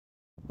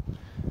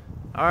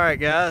All right,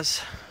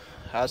 guys.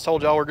 I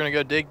told y'all we're gonna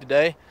go dig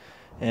today,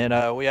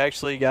 and we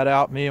actually got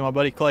out. Me and my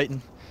buddy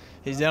Clayton.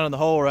 He's down in the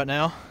hole right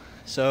now,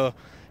 so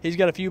he's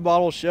got a few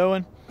bottles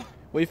showing.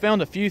 We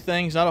found a few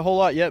things, not a whole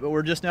lot yet, but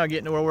we're just now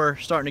getting to where we're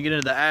starting to get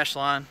into the ash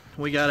line.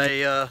 We got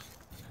a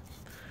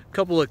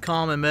couple of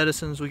common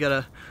medicines. We got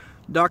a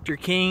Dr.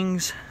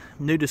 King's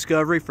new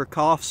discovery for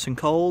coughs and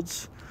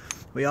colds.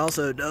 We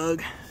also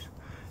dug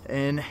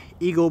an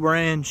Eagle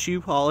brand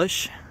shoe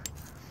polish.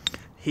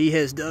 He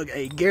has dug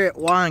a Garrett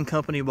Wine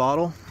Company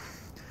bottle.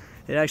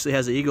 It actually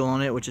has an eagle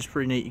on it, which is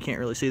pretty neat. You can't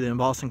really see the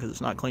embossing because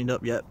it's not cleaned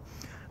up yet.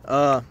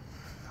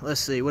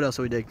 Let's see, what else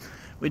did we dig?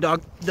 We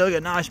dug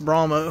a nice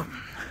Bromo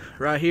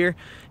right here.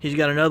 He's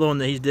got another one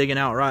that he's digging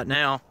out right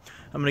now.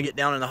 I'm gonna get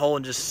down in the hole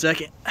in just a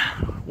second.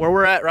 Where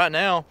we're at right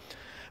now,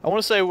 I want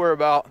to say we're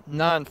about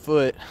 9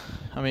 foot.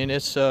 I mean,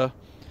 it's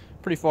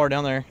pretty far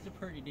down there. It's a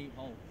pretty deep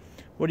hole.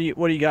 What do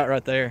you got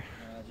right there?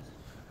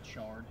 Just a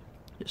shard.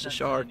 Just a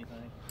shard.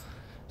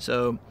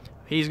 So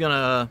he's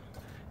gonna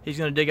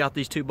dig out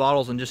these 2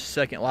 bottles in just a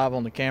second, live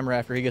on the camera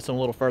after he gets them a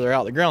little further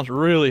out. The ground's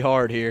really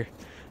hard here.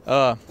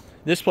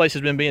 This place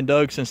has been being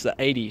dug since the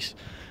 80s.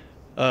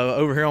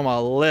 Over here on my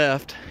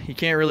left, you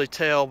can't really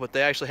tell, but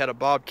they actually had a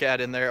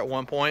bobcat in there at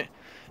one point,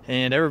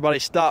 and everybody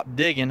stopped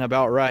digging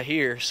about right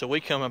here. So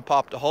we come and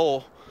popped a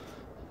hole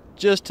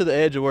just to the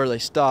edge of where they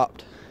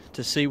stopped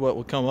to see what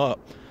would come up.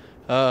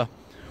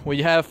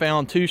 We have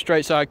found 2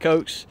 straight side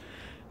cokes.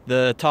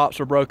 The tops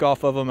were broke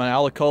off of them, an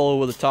Alicola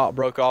with the top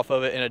broke off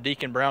of it, and a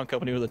Deacon Brown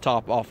Company with the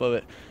top off of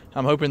it.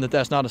 I'm hoping that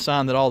that's not a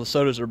sign that all the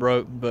sodas are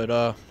broke,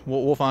 but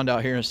we'll find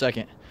out here in a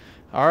second.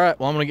 All right,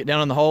 well, I'm gonna get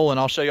down in the hole and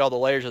I'll show you all the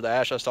layers of the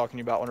ash I was talking to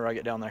you about whenever I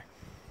get down there.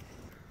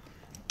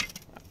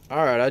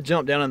 All right, I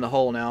jumped down in the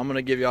hole now. I'm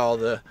gonna give you all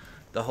the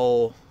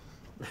whole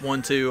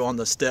 1-2 on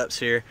the steps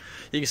here.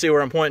 You can see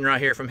where I'm pointing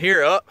right here. From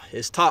here up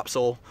is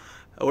topsoil.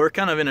 We're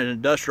kind of in an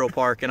industrial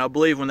park, and I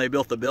believe when they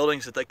built the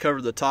buildings that they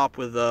covered the top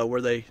with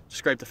where they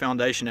scraped the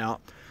foundation out.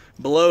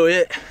 Below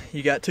it,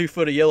 you got 2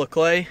 foot of yellow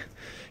clay.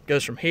 It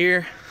goes from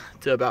here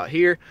to about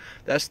here.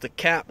 That's the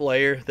cap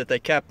layer that they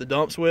cap the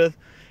dumps with.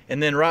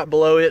 And then right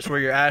below it's where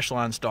your ash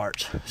line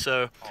starts.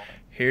 So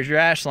here's your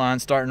ash line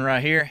starting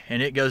right here,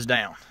 and it goes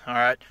down. All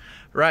right,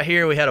 right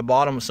here we had a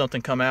bottom of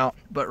something come out,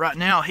 but right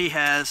now he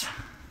has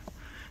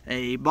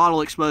a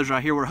bottle exposed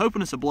right here. We're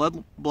hoping it's a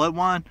blood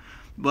wine,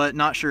 but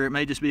not sure. It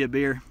may just be a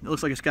beer. It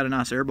looks like it's got a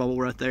nice air bubble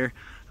right there,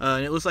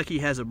 and it looks like he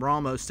has a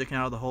Bromo sticking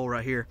out of the hole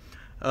right here.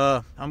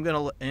 I'm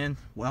gonna end,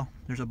 well,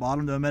 there's a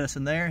bottom to a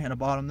medicine there and a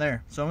bottom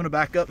there, so I'm gonna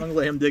back up and I'm gonna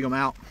let him dig them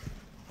out.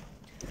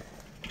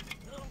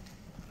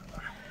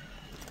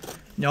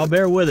 Y'all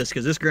bear with us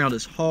because this ground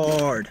is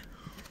hard.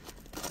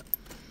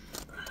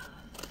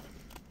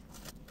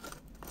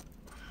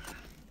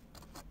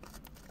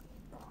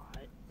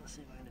 Alright, let's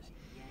see if I can just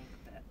yank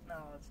that. No,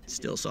 that's too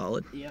Still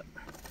solid. Yep.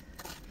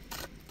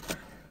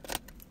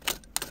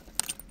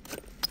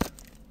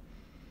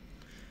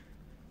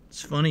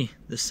 It's funny,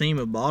 the seam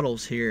of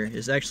bottles here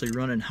is actually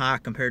running high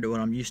compared to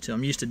what I'm used to.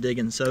 I'm used to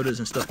digging sodas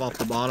and stuff off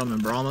the bottom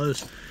and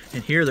Bromos,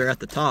 and here they're at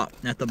the top.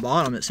 At the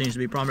bottom it seems to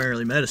be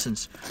primarily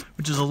medicines,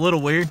 which is a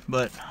little weird,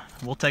 but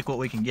we'll take what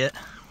we can get.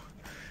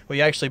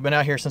 We actually been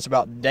out here since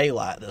about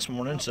daylight this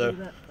morning, so.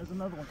 There's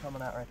another one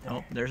coming out right there.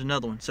 Oh, there's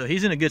another one. So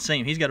he's in a good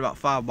seam. He's got about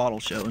 5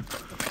 bottles showing.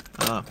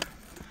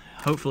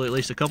 Hopefully at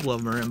least a couple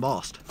of them are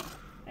embossed.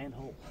 And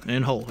whole.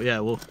 And whole, yeah,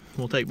 we'll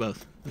take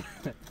both.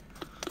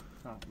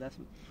 Alright, that's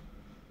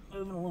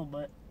moving a little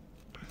bit.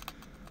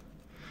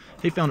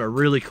 He found a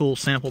really cool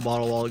sample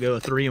bottle a while ago, a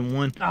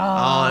 3-in-1.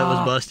 Oh, it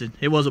was busted.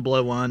 It was a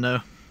blood wine though.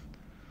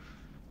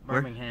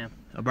 Birmingham.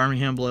 A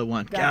Birmingham blood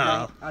wine.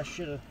 God. I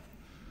should have.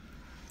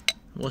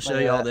 We'll show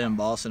you all the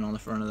embossing on the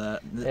front of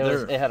that.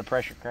 It had a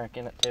pressure crack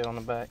in it too on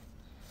the back.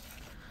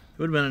 It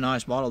would have been a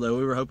nice bottle though.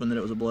 We were hoping that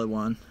it was a blood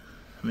wine.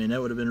 I mean,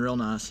 that would have been real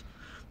nice.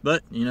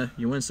 But, you know,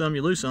 you win some,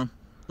 you lose some.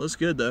 Looks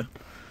good though.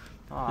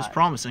 It's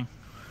promising.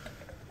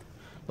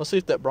 Let's see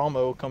if that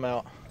Bromo will come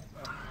out.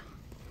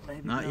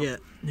 Maybe Not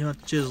yet. You'll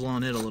have to chisel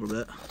on it a little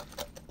bit.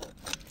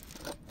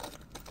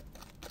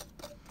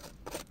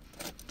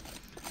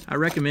 I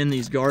recommend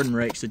these garden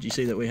rakes that you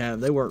see that we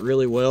have. They work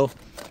really well.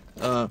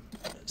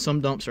 Some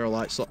dumps are a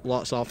lot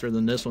softer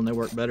than this one. They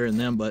work better than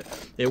them, but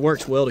it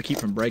works well to keep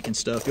from breaking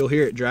stuff. You'll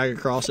hear it drag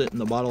across it, and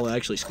the bottle will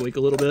actually squeak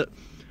a little bit.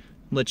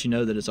 Let you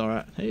know that it's all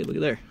right. Hey, look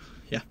at there.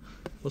 Yeah,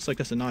 looks like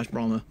that's a nice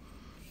Bromo.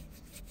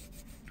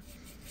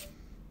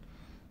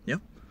 Yep.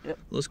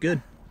 Looks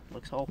good.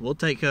 Looks whole. We'll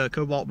take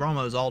Cobalt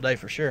Bromos all day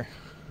for sure.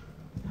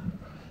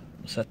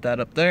 Set that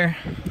up there.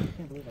 I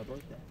can't believe I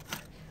broke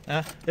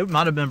that. It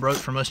might have been broke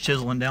from us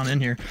chiseling down in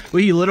here.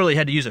 We literally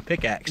had to use a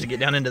pickaxe to get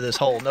down into this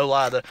hole. No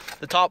lie, the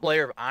top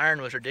layer of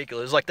iron was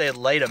ridiculous. It was like they had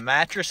laid a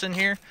mattress in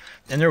here,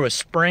 and there was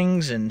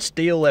springs and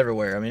steel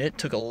everywhere. I mean, it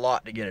took a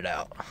lot to get it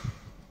out.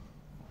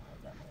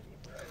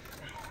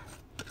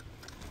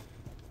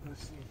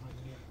 Let's see if I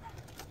can get.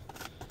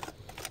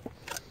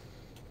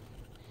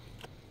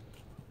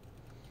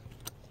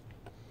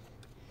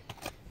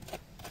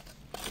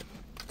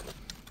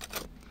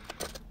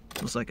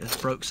 Looks like a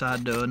broke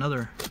side to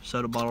another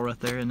soda bottle right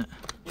there, isn't it?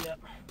 Yep.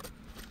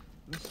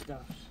 This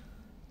stuff.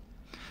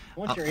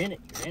 Once you're in it,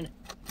 you're in it.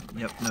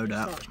 Yep, no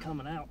doubt. It starts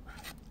coming out.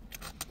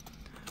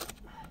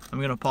 I'm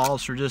gonna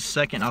pause for just a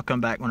second. I'll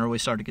come back whenever we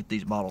start to get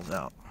these bottles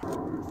out.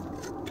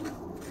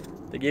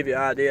 To give you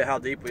an idea how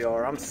deep we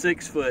are, I'm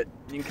 6 foot.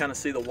 You can kind of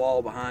see the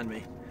wall behind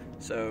me.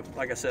 So,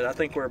 like I said, I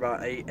think we're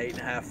about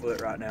 8.5 foot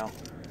right now.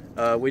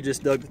 We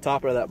just dug the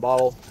top of that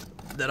bottle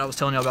that I was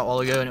telling you about a while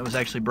ago, and it was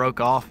actually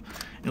broke off.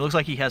 And it looks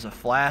like he has a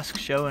flask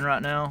showing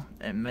right now,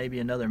 and maybe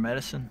another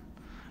medicine.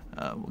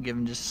 We'll give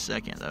him just a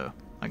second, though.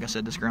 Like I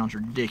said, this ground's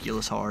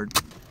ridiculous hard.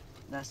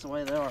 That's the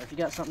way they are. If you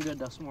got something good,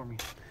 they'll swarm you.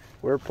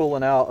 We're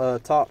pulling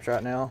out tops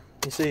right now.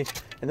 You see,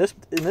 in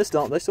this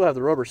dump, they still have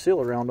the rubber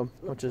seal around them,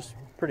 which is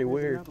pretty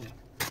weird.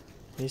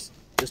 He's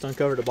just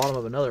uncovered the bottom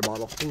of another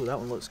bottle. Ooh, that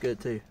one looks good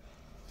too.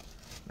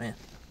 Man,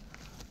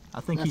 I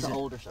think That's an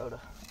older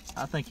soda.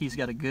 I think he's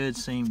got a good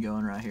seam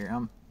going right here.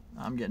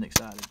 I'm getting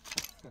excited.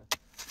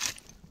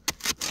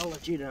 I'll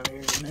let you down here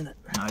in a minute.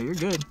 No, you're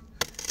good.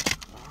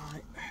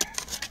 Alright.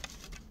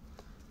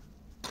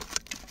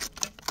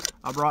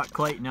 I brought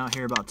Clayton out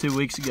here about 2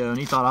 weeks ago, and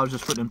he thought I was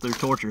just putting him through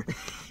torture.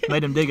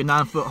 Made him dig a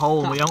 9-foot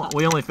hole, and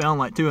we only found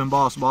like 2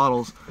 embossed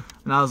bottles.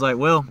 And I was like,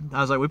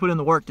 we put in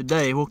the work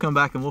today. We'll come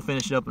back and we'll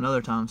finish it up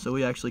another time. So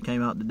we actually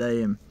came out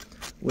today, and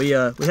we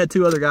had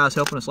 2 other guys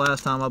helping us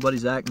last time. My buddy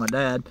Zach, my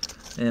dad,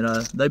 and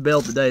they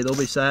bailed today. They'll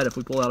be sad if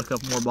we pull out a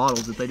couple more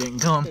bottles if they didn't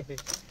come.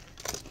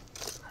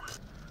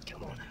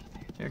 Come on.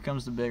 Here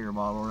comes the bigger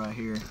bottle right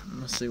here.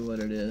 Let's see what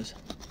it is.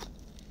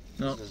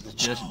 Nope,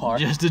 just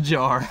a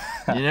jar.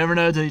 You never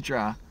know till you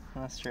try.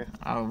 That's true.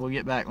 We'll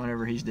get back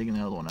whenever he's digging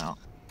the other one out.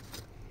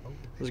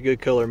 This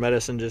good color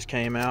medicine just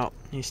came out.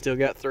 He's still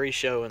got 3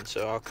 showing,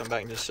 so I'll come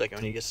back in just a second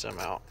when he gets some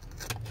out.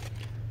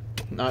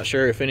 Not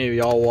sure if any of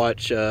y'all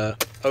watch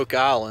Oak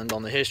Island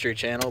on the History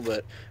Channel,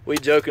 but we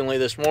jokingly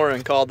this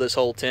morning called this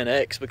hole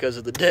 10X because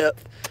of the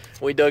depth.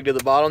 We dug to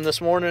the bottom this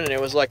morning, and it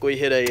was like we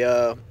hit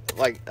a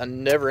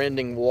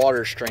never-ending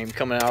water stream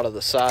coming out of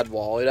the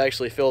sidewall. It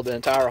actually filled the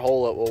entire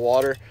hole up with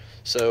water.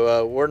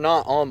 So we're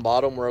not on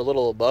bottom, we're a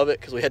little above it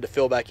because we had to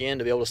fill back in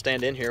to be able to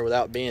stand in here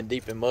without being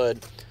deep in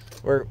mud.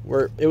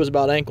 It was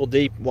about ankle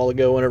deep a while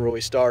ago whenever we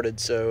started,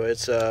 so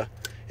it's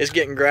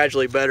getting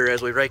gradually better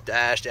as we rake the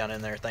ash down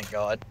in there, thank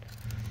God.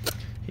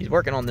 He's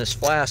working on this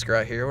flask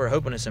right here. We're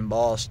hoping it's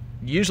embossed.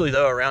 Usually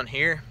though, around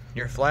here,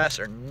 your flasks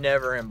are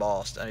never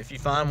embossed. And if you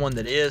find one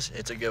that is,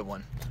 it's a good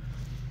one.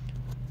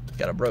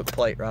 Got a broke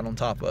plate right on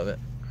top of it.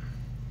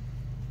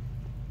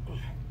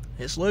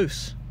 It's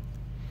loose.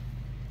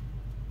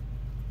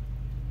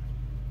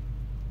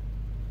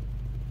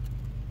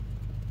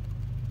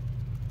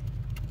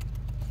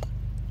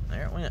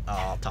 There it went.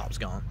 Oh, top's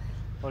gone.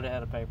 Would have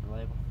had a paper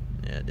label.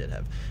 Yeah, it did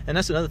have. And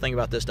that's another thing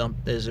about this dump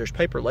is there's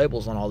paper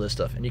labels on all this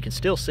stuff, and you can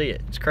still see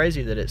it. It's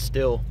crazy that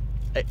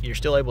you're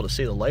still able to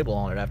see the label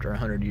on it after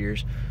 100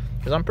 years.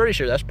 Because I'm pretty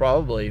sure that's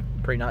probably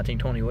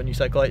pre-1920, wouldn't you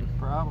say, Clayton?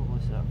 Probably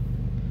so.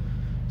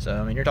 So,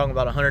 I mean, you're talking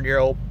about a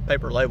 100-year-old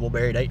paper label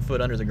buried 8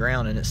 foot under the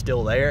ground, and it's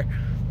still there.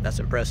 That's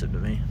impressive to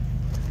me.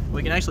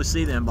 We can actually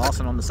see the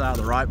embossing on the side of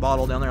the right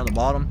bottle down there on the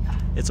bottom.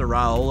 It's a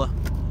Riola.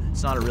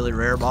 It's not a really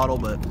rare bottle,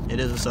 but it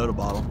is a soda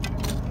bottle.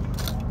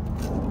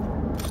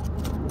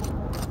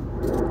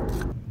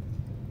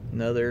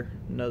 Another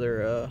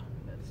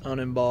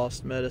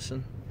unembossed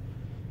medicine.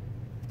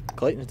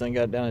 Clayton's done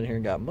got down in here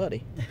and got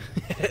muddy.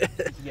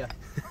 Yeah,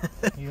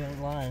 you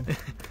ain't lying.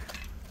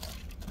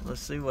 Let's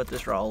see what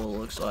this Riola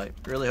looks like.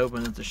 Really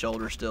hoping that the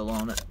shoulder's still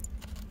on it.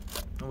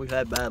 We've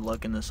had bad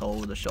luck in this hole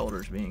with the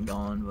shoulders being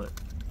gone, but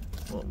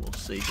we'll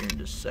see here in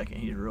just a second.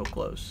 He's real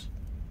close.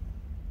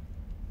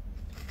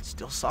 It's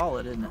still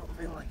solid, isn't it? I don't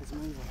feel like it's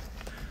moving.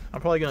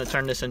 I'm probably going to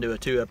turn this into a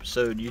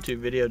 2-episode YouTube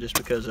video just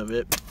because of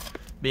it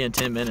being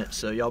 10 minutes,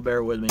 so y'all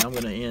bear with me. I'm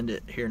going to end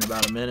it here in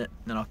about a minute,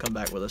 and then I'll come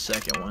back with a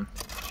second one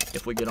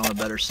if we get on a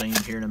better seam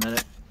here in a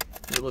minute.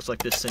 It looks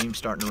like this seam's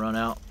starting to run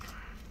out.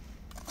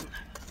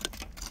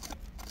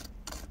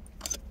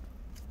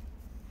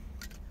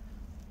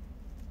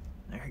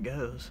 There it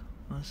goes.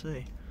 Let's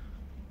see.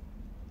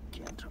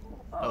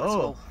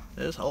 Oh,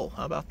 this hole.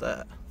 How about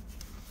that?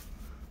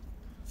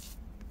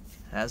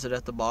 Has it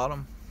at the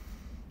bottom,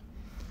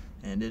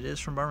 and it is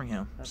from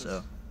Birmingham.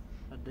 So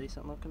a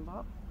decent looking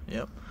bottle.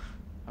 Yep.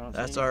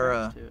 That's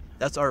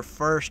our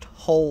first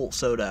whole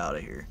soda out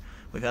of here.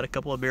 We've had a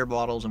couple of beer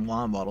bottles and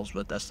wine bottles,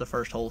 but that's the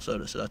first whole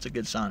soda, so that's a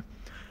good sign.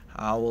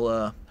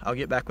 I'll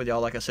get back with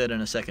y'all, like I said, in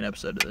a second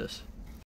episode of this.